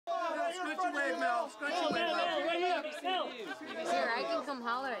Scrunch wave, Mel. Scrunch wave, Mel. Right here, Mel. Here, I can come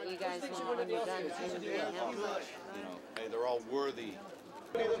holler at you guys when you're done. Hey, they're all worthy.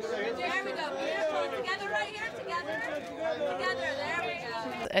 There we go. Beautiful. Together right here. Together. Together. There we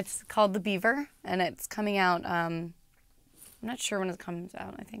go. It's called The Beaver, and it's coming out, I'm not sure when it comes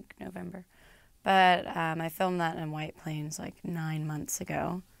out, I think November. But I filmed that in White Plains like 9 months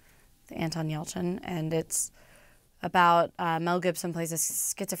ago, with Anton Yelchin, and it's about Mel Gibson plays a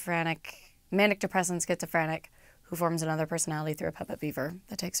schizophrenic, manic-depressive schizophrenic who forms another personality through a puppet beaver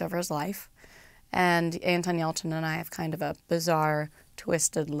that takes over his life. And Anton Yelchin and I have kind of a bizarre,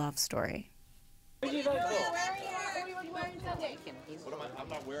 twisted love story. I'm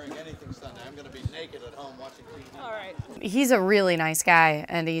not wearing anything Sunday. I'm going to be naked at home watching TV. All right. He's a really nice guy,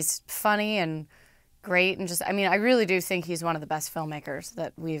 and he's funny and great, and just, I mean, I really do think he's one of the best filmmakers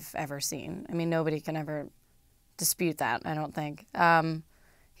that we've ever seen. I mean, nobody can ever dispute that, I don't think.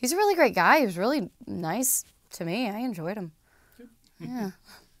 He's a really great guy. He was really nice to me. I enjoyed him. Yeah.